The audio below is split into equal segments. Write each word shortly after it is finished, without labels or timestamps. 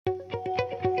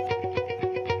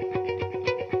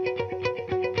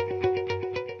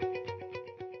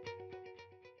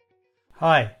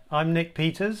Hi, I'm Nick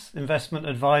Peters, investment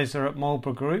advisor at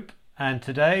Marlborough Group, and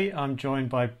today I'm joined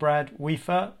by Brad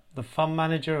Weafer, the fund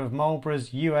manager of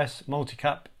Marlborough's US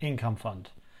Multi-Cap Income Fund.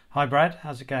 Hi Brad,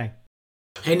 how's it going?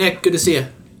 Hey Nick, good to see you.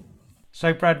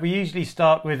 So Brad, we usually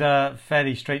start with a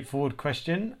fairly straightforward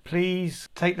question. Please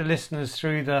take the listeners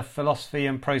through the philosophy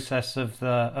and process of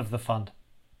the fund.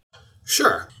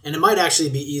 Sure. And it might actually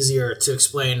be easier to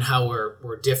explain how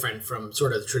we're different from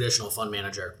sort of the traditional fund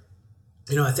manager.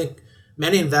 I think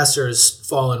many investors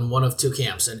fall in one of two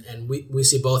camps, and we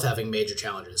see both having major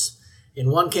challenges.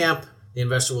 In one camp, the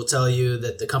investor will tell you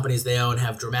that the companies they own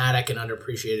have dramatic and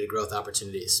underappreciated growth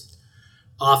opportunities.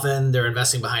 Often, they're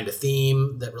investing behind a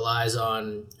theme that relies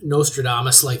on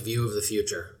Nostradamus-like view of the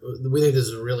future. We think this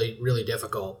is really, really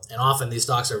difficult, and often these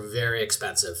stocks are very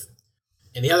expensive.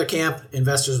 In the other camp,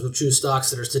 investors will choose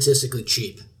stocks that are statistically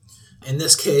cheap. In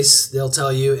this case, they'll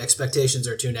tell you expectations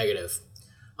are too negative.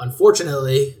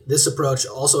 Unfortunately, this approach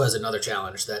also has another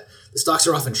challenge, that the stocks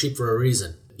are often cheap for a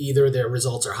reason. Either their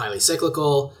results are highly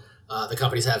cyclical, the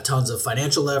companies have tons of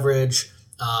financial leverage,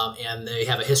 and they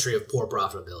have a history of poor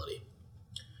profitability.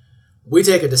 We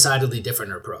take a decidedly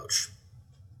different approach.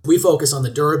 We focus on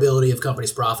the durability of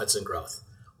companies' profits and growth.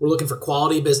 We're looking for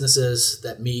quality businesses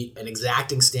that meet an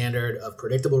exacting standard of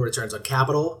predictable returns on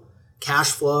capital,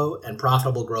 cash flow, and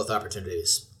profitable growth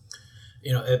opportunities.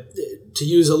 To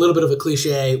use a little bit of a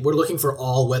cliche, we're looking for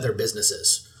all-weather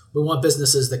businesses. We want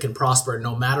businesses that can prosper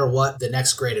no matter what the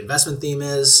next great investment theme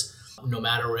is, no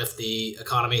matter if the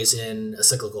economy is in a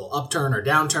cyclical upturn or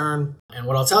downturn. And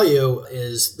what I'll tell you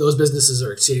is those businesses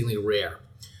are exceedingly rare.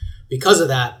 Because of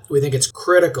that, we think it's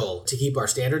critical to keep our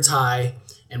standards high,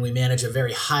 and we manage a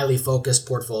very highly focused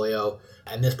portfolio,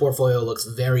 and this portfolio looks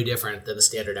very different than the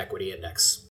standard equity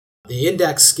index. The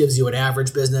index gives you an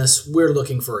average business. We're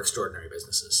looking for extraordinary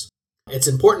businesses. It's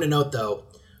important to note, though,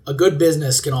 a good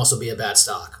business can also be a bad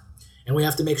stock, and we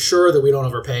have to make sure that we don't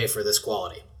overpay for this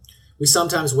quality. We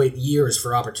sometimes wait years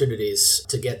for opportunities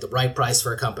to get the right price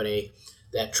for a company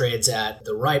that trades at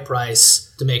the right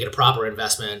price to make it a proper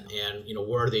investment and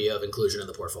worthy of inclusion in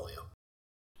the portfolio.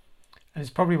 And it's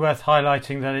probably worth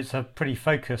highlighting that it's a pretty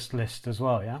focused list as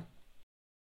well, yeah?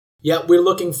 Yeah, we're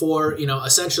looking for,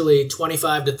 essentially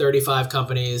 25 to 35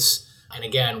 companies. And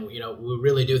again, we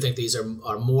really do think these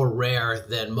are more rare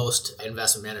than most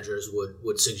investment managers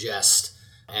would suggest.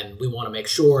 And we want to make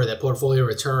sure that portfolio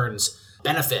returns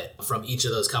benefit from each of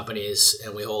those companies,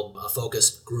 and we hold a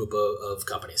focused group of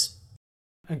companies.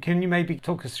 And can you maybe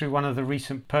talk us through one of the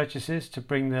recent purchases to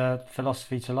bring the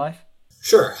philosophy to life?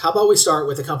 Sure. How about we start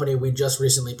with a company we just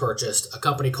recently purchased, a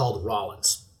company called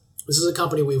Rollins. This is a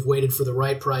company we've waited for the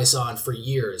right price on for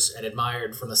years and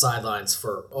admired from the sidelines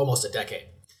for almost a decade.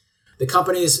 The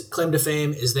company's claim to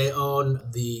fame is they own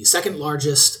the second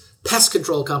largest pest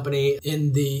control company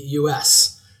in the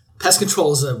US. Pest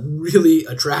control is a really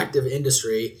attractive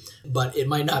industry, but it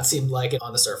might not seem like it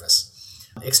on the surface.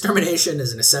 Extermination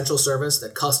is an essential service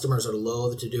that customers are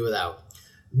loath to do without.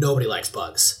 Nobody likes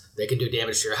bugs. They can do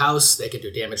damage to your house. They can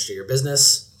do damage to your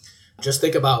business. Just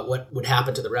think about what would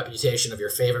happen to the reputation of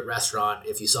your favorite restaurant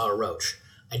if you saw a roach.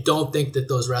 I don't think that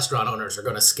those restaurant owners are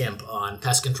going to skimp on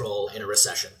pest control in a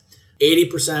recession.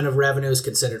 80% of revenue is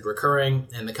considered recurring,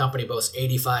 and the company boasts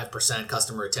 85%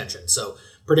 customer retention. So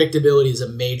predictability is a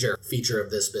major feature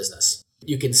of this business.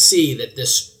 You can see that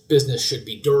this business should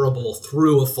be durable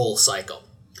through a full cycle.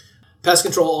 Pest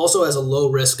control also has a low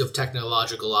risk of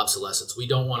technological obsolescence. We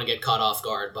don't want to get caught off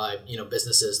guard by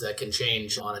businesses that can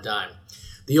change on a dime.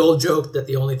 The old joke that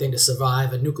the only thing to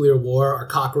survive a nuclear war are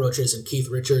cockroaches and Keith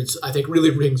Richards, I think really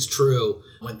rings true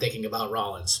when thinking about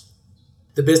Rollins.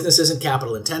 The business isn't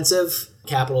capital intensive.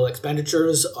 Capital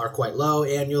expenditures are quite low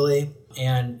annually.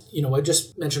 And, I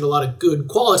just mentioned a lot of good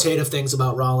qualitative things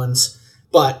about Rollins,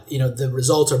 but, the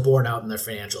results are borne out in their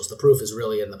financials. The proof is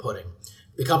really in the pudding.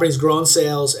 The company's grown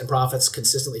sales and profits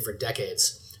consistently for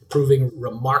decades, proving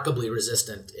remarkably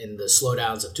resistant in the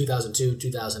slowdowns of 2002,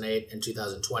 2008, and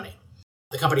 2020.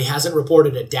 The company hasn't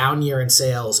reported a down year in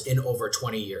sales in over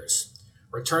 20 years.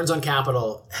 Returns on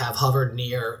capital have hovered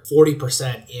near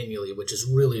 40% annually, which is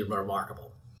really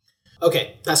remarkable.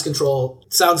 Okay, pest control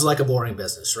sounds like a boring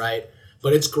business, right?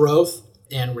 But its growth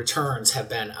and returns have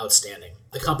been outstanding.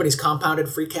 The company's compounded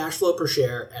free cash flow per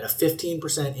share at a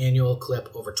 15% annual clip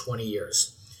over 20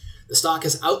 years. The stock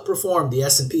has outperformed the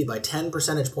S&P by 10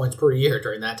 percentage points per year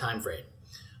during that time frame.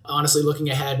 Honestly, looking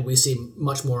ahead, we see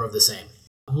much more of the same.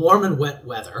 Warm and wet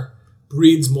weather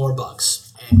breeds more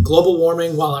bugs. And global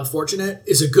warming, while unfortunate,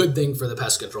 is a good thing for the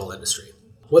pest control industry.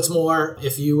 What's more,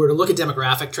 if you were to look at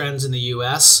demographic trends in the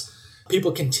US,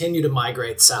 people continue to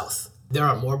migrate south. There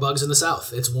are more bugs in the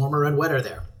south. It's warmer and wetter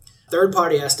there.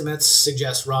 Third-party estimates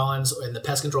suggest Rollins in the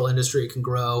pest control industry can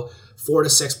grow 4 to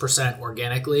 6%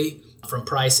 organically from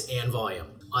price and volume.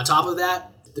 On top of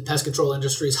that, the pest control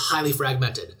industry is highly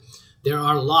fragmented. There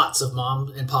are lots of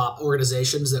mom and pop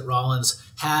organizations that Rollins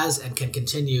has and can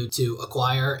continue to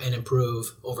acquire and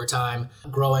improve over time,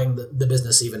 growing the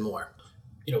business even more.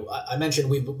 I mentioned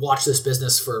we've watched this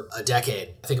business for a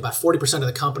decade. I think about 40% of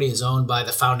the company is owned by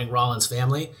the founding Rollins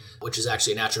family, which is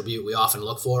actually an attribute we often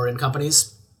look for in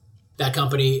companies. That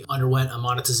company underwent a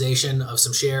monetization of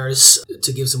some shares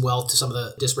to give some wealth to some of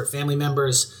the disparate family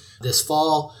members. This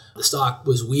fall, the stock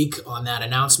was weak on that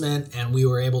announcement, and we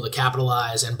were able to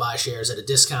capitalize and buy shares at a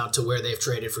discount to where they've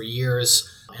traded for years.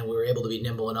 And we were able to be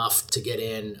nimble enough to get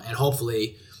in and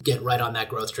hopefully get right on that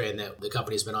growth train that the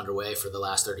company's been underway for the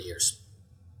last 30 years.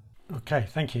 Okay,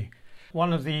 thank you.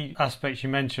 One of the aspects you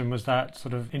mentioned was that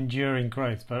sort of enduring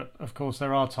growth, but of course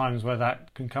there are times where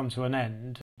that can come to an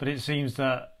end. But it seems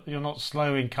that you're not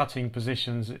slow in cutting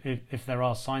positions if there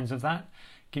are signs of that.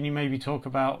 Can you maybe talk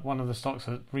about one of the stocks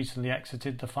that recently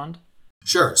exited the fund?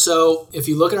 Sure. So if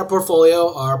you look at our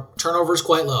portfolio, our turnover is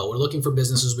quite low. We're looking for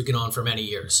businesses we can own for many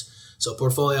years. So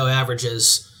portfolio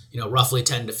averages, roughly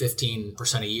 10 to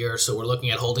 15% a year. So we're looking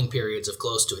at holding periods of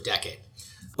close to a decade.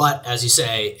 But as you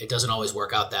say, it doesn't always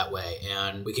work out that way.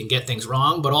 And we can get things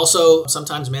wrong, but also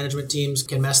sometimes management teams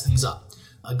can mess things up.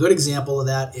 A good example of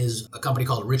that is a company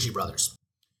called Ritchie Brothers.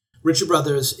 Ritchie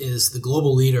Brothers is the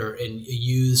global leader in a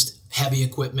used heavy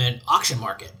equipment auction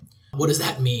market. What does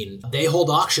that mean? They hold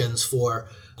auctions for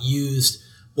used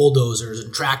bulldozers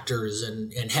and tractors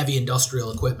and heavy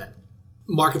industrial equipment.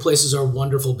 Marketplaces are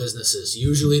wonderful businesses.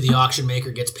 Usually the auction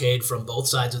maker gets paid from both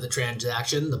sides of the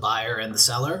transaction, the buyer and the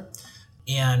seller.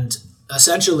 And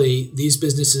essentially, these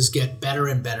businesses get better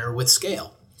and better with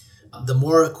scale. The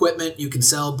more equipment you can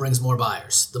sell brings more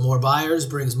buyers. The more buyers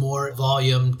brings more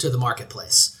volume to the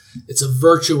marketplace. It's a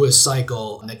virtuous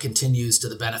cycle that continues to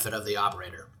the benefit of the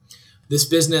operator. This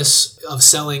business of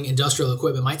selling industrial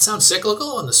equipment might sound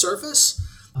cyclical on the surface,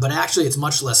 but actually it's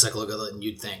much less cyclical than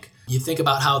you'd think. You think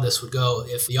about how this would go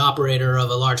if the operator of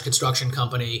a large construction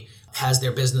company has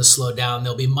their business slowed down.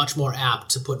 They'll be much more apt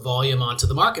to put volume onto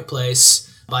the marketplace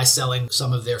by selling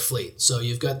some of their fleet. So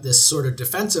you've got this sort of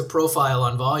defensive profile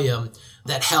on volume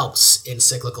that helps in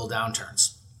cyclical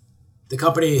downturns. The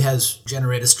company has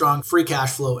generated strong free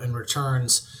cash flow and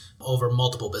returns over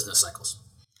multiple business cycles.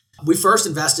 We first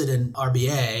invested in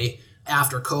RBA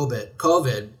after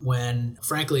COVID, when,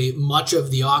 frankly, much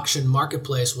of the auction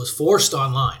marketplace was forced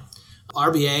online.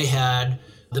 RBA had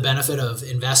the benefit of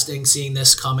investing, seeing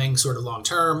this coming sort of long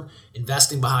term,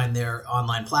 investing behind their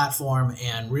online platform,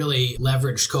 and really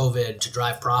leveraged COVID to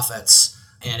drive profits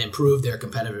and improve their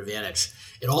competitive advantage.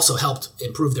 It also helped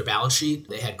improve their balance sheet.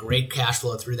 They had great cash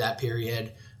flow through that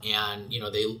period, and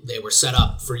they were set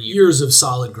up for years of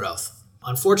solid growth.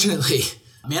 Unfortunately,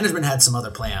 management had some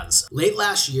other plans. Late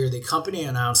last year, the company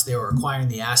announced they were acquiring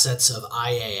the assets of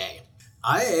IAA.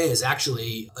 IAA is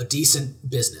actually a decent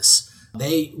business.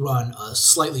 They run a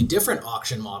slightly different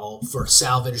auction model for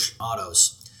salvaged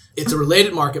autos. It's a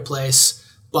related marketplace,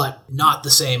 but not the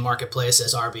same marketplace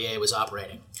as RBA was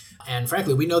operating. And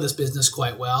frankly, we know this business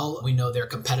quite well. We know their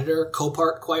competitor,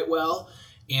 Copart, quite well.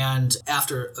 And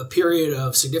after a period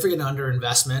of significant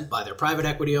underinvestment by their private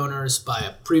equity owners, by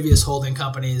a previous holding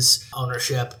company's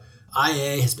ownership,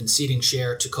 IAA has been ceding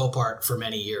share to Copart for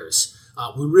many years.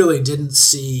 We really didn't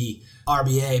see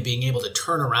RBA being able to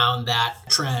turn around that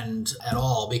trend at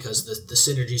all because the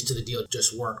synergies to the deal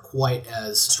just weren't quite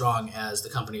as strong as the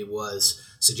company was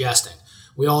suggesting.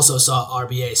 We also saw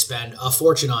RBA spend a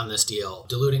fortune on this deal,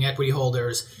 diluting equity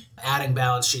holders, adding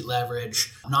balance sheet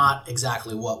leverage, not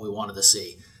exactly what we wanted to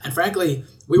see. And frankly,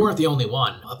 we weren't the only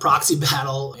one. A proxy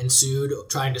battle ensued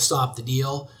trying to stop the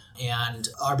deal, and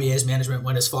RBA's management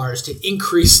went as far as to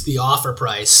increase the offer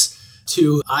price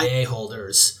to IA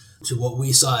holders to what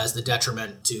we saw as the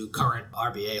detriment to current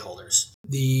RBA holders.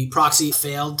 The proxy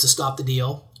failed to stop the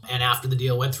deal, and after the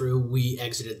deal went through, we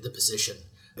exited the position.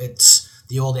 It's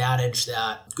the old adage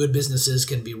that good businesses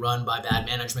can be run by bad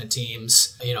management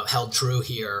teams, held true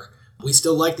here. We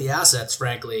still like the assets,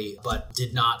 frankly, but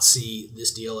did not see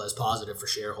this deal as positive for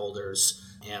shareholders,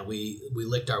 and we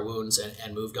licked our wounds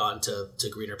and moved on to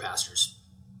greener pastures.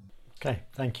 Okay,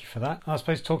 thank you for that. I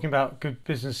suppose talking about good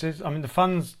businesses, the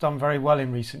fund's done very well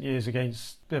in recent years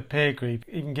against the peer group,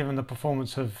 even given the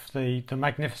performance of the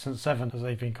Magnificent Seven, as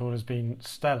they've been called, has been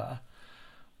stellar.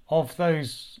 Of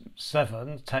those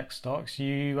 7 tech stocks,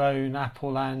 you own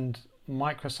Apple and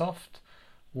Microsoft.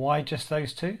 Why just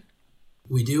those 2?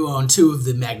 We do own 2 of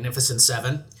the Magnificent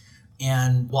Seven.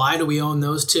 And why do we own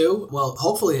those 2? Well,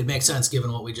 hopefully it makes sense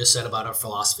given what we just said about our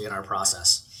philosophy and our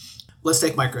process. Let's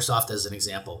take Microsoft as an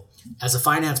example. As a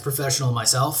finance professional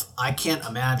myself, I can't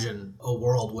imagine a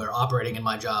world where operating in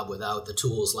my job without the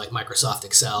tools like Microsoft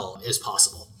Excel is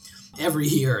possible. Every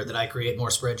year that I create more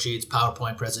spreadsheets,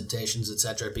 PowerPoint presentations,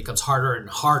 etc., it becomes harder and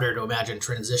harder to imagine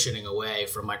transitioning away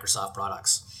from Microsoft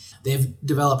products. They've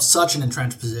developed such an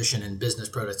entrenched position in business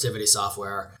productivity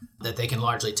software that they can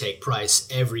largely take price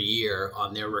every year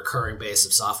on their recurring base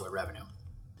of software revenue.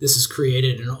 This has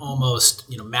created an almost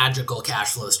magical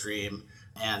cash flow stream,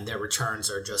 and their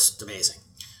returns are just amazing.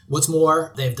 What's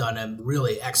more, they've done a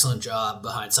really excellent job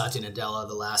behind Satya Nadella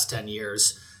the last 10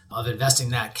 years of investing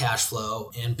that cash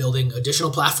flow and building additional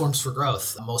platforms for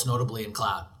growth, most notably in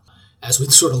cloud. As we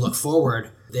sort of look forward,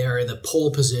 they're in the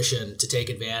pole position to take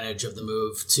advantage of the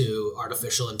move to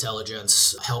artificial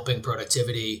intelligence, helping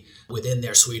productivity within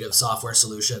their suite of software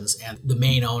solutions, and the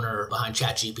main owner behind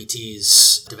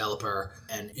ChatGPT's developer,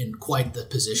 and in quite the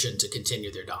position to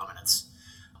continue their dominance.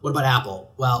 What about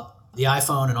Apple? Well, the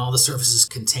iPhone and all the services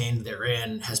contained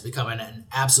therein has become an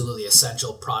absolutely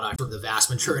essential product for the vast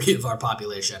majority of our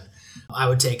population. I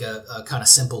would take a kind of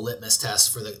simple litmus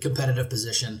test for the competitive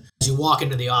position. As you walk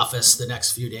into the office the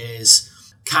next few days,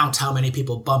 count how many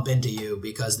people bump into you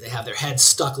because they have their heads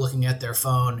stuck looking at their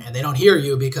phone and they don't hear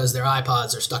you because their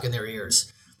iPods are stuck in their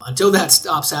ears. Until that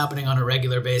stops happening on a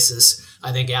regular basis,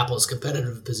 I think Apple's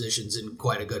competitive position's in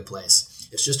quite a good place.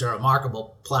 It's just a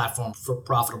remarkable platform for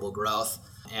profitable growth,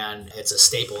 and it's a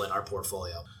staple in our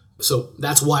portfolio. So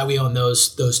that's why we own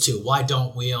those two. Why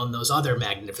don't we own those other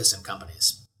magnificent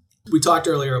companies? We talked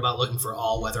earlier about looking for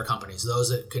all-weather companies, those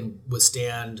that can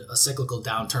withstand a cyclical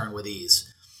downturn with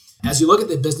ease. As you look at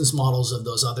the business models of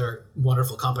those other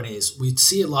wonderful companies, we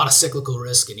see a lot of cyclical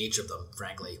risk in each of them,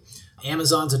 frankly.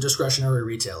 Amazon's a discretionary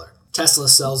retailer. Tesla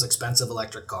sells expensive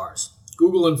electric cars.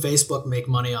 Google and Facebook make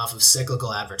money off of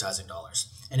cyclical advertising dollars.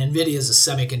 And NVIDIA is a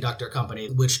semiconductor company,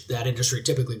 which that industry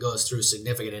typically goes through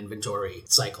significant inventory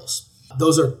cycles.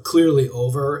 Those are clearly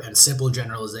over and simple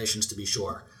generalizations to be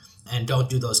sure, and don't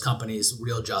do those companies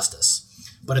real justice.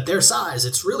 But at their size,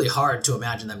 it's really hard to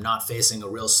imagine them not facing a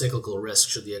real cyclical risk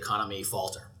should the economy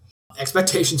falter.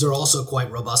 Expectations are also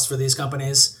quite robust for these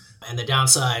companies, and the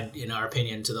downside, in our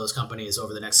opinion, to those companies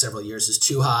over the next several years is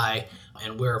too high,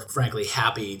 and we're frankly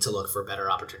happy to look for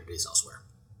better opportunities elsewhere.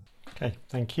 Okay,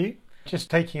 thank you.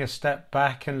 Just taking a step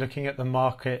back and looking at the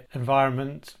market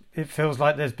environment, it feels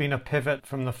like there's been a pivot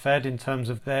from the Fed in terms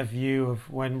of their view of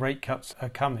when rate cuts are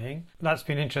coming. That's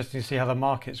been interesting to see how the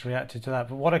market's reacted to that.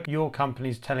 But what are your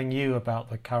companies telling you about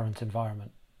the current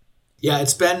environment? Yeah,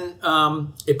 it's been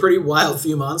a pretty wild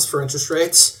few months for interest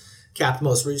rates, capped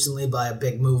most recently by a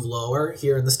big move lower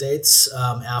here in the States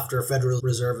after Federal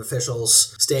Reserve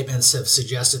officials' statements have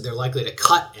suggested they're likely to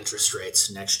cut interest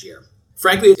rates next year.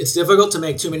 Frankly, it's difficult to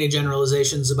make too many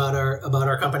generalizations about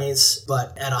our companies,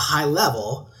 but at a high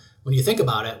level, when you think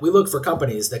about it, we look for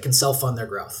companies that can self-fund their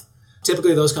growth.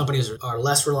 Typically, those companies are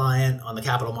less reliant on the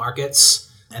capital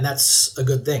markets, and that's a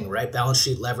good thing, right? Balance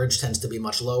sheet leverage tends to be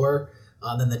much lower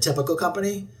than the typical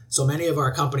company. So many of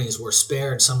our companies were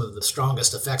spared some of the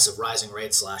strongest effects of rising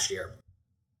rates last year.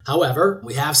 However,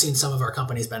 we have seen some of our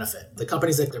companies benefit. The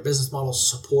companies that their business models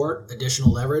support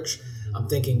additional leverage, I'm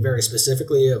thinking very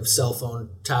specifically of cell phone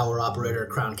tower operator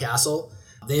Crown Castle.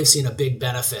 They've seen a big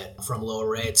benefit from lower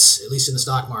rates, at least in the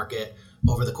stock market,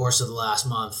 over the course of the last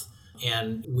month.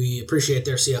 And we appreciate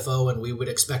their CFO, and we would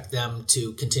expect them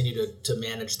to continue to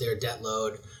manage their debt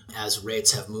load as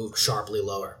rates have moved sharply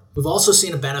lower. We've also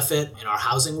seen a benefit in our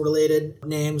housing-related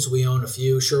names. We own a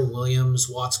few, Sherwin-Williams,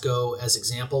 Watsco as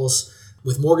examples.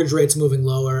 With mortgage rates moving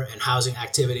lower and housing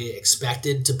activity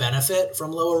expected to benefit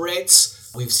from lower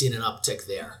rates, we've seen an uptick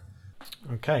there.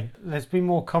 Okay. There's been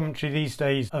more commentary these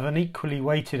days of an equally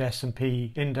weighted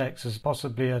S&P index as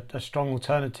possibly a strong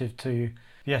alternative to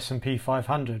the S&P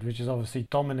 500, which is obviously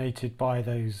dominated by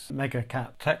those mega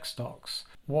cap tech stocks.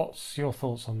 What's your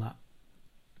thoughts on that?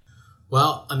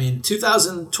 Well,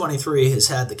 2023 has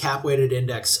had the cap-weighted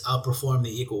index outperform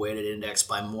the equal-weighted index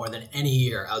by more than any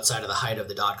year outside of the height of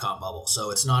the dot-com bubble. So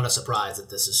it's not a surprise that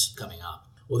this is coming up.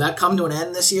 Will that come to an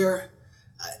end this year?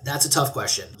 That's a tough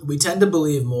question. We tend to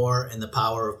believe more in the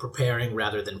power of preparing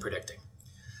rather than predicting.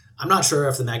 I'm not sure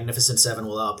if the Magnificent Seven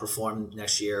will outperform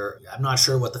next year. I'm not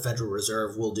sure what the Federal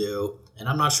Reserve will do. And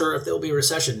I'm not sure if there'll be a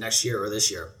recession next year or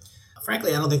this year.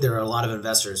 Frankly, I don't think there are a lot of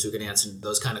investors who can answer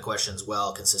those kind of questions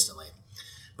well consistently.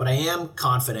 But I am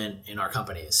confident in our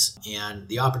companies and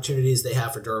the opportunities they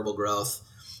have for durable growth.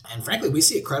 And frankly, we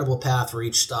see a credible path for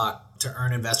each stock to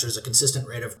earn investors a consistent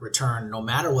rate of return, no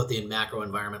matter what the macro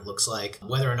environment looks like,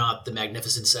 whether or not the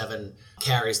Magnificent Seven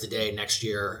carries the day next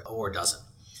year or doesn't.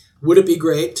 Would it be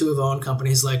great to have owned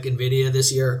companies like NVIDIA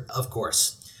this year? Of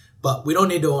course. But we don't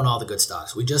need to own all the good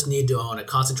stocks. We just need to own a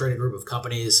concentrated group of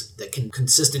companies that can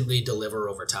consistently deliver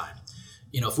over time.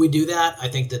 If we do that, I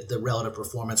think that the relative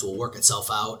performance will work itself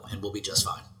out and we'll be just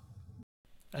fine.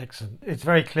 Excellent. It's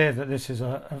very clear that this is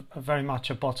a very much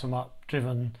a bottom-up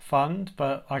driven fund,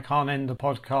 but I can't end the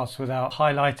podcast without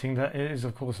highlighting that it is,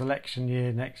 of course, election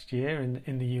year next year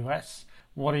in the US.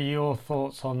 What are your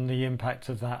thoughts on the impact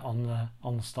of that on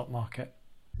the stock market?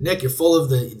 Nick, you're full of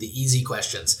the easy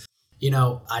questions.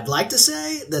 I'd like to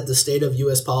say that the state of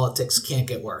US politics can't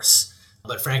get worse,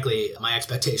 but frankly, my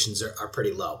expectations are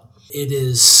pretty low. It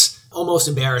is almost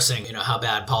embarrassing, how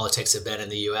bad politics have been in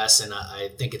the US, and I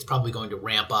think it's probably going to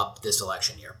ramp up this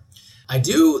election year. I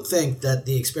do think that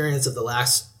the experience of the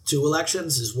last two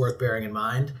elections is worth bearing in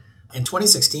mind. In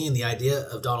 2016, the idea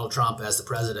of Donald Trump as the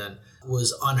president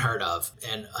was unheard of,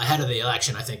 and ahead of the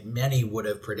election, I think many would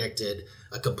have predicted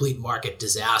a complete market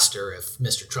disaster if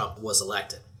Mr. Trump was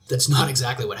elected. That's not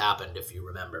exactly what happened, if you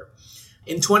remember.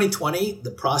 In 2020,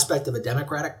 the prospect of a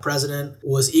Democratic president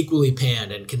was equally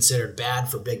panned and considered bad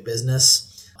for big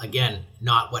business. Again,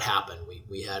 not what happened.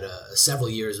 We had several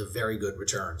years of very good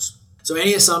returns. So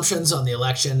any assumptions on the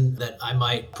election that I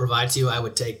might provide to you, I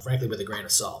would take, frankly, with a grain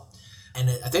of salt. And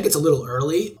I think it's a little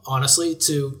early, honestly,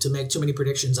 to make too many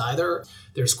predictions either.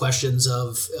 There's questions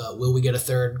of, will we get a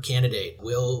third candidate?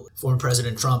 Will former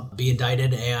President Trump be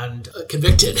indicted and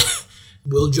convicted?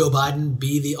 Will Joe Biden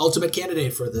be the ultimate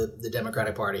candidate for the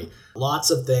Democratic Party? Lots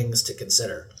of things to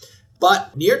consider.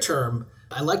 But near term,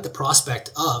 I like the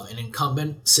prospect of an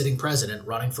incumbent sitting president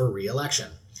running for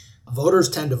re-election. Voters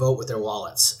tend to vote with their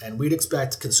wallets, and we'd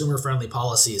expect consumer-friendly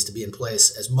policies to be in place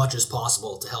as much as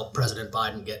possible to help President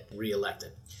Biden get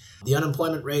re-elected. The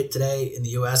unemployment rate today in the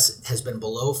U.S. has been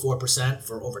below 4%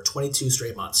 for over 22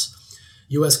 straight months.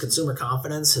 U.S. consumer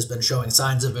confidence has been showing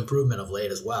signs of improvement of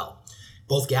late as well.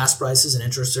 Both gas prices and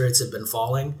interest rates have been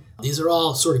falling. These are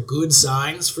all sort of good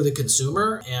signs for the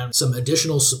consumer, and some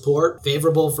additional support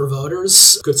favorable for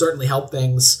voters could certainly help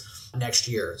things next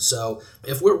year. So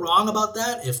if we're wrong about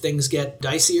that, if things get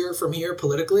dicier from here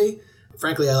politically,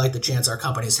 frankly, I like the chance our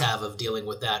companies have of dealing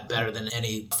with that better than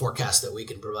any forecast that we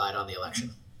can provide on the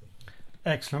election.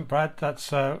 Excellent, Brad.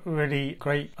 That's a really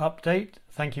great update.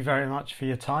 Thank you very much for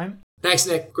your time. Thanks,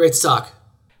 Nick. Great to talk.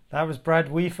 That was Brad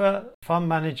Weafer, Fund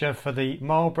Manager for the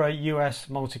Marlborough US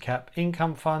Multicap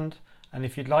Income Fund. And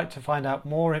if you'd like to find out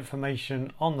more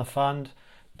information on the fund,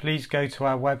 please go to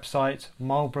our website,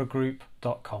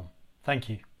 marlboroughgroup.com. Thank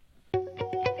you.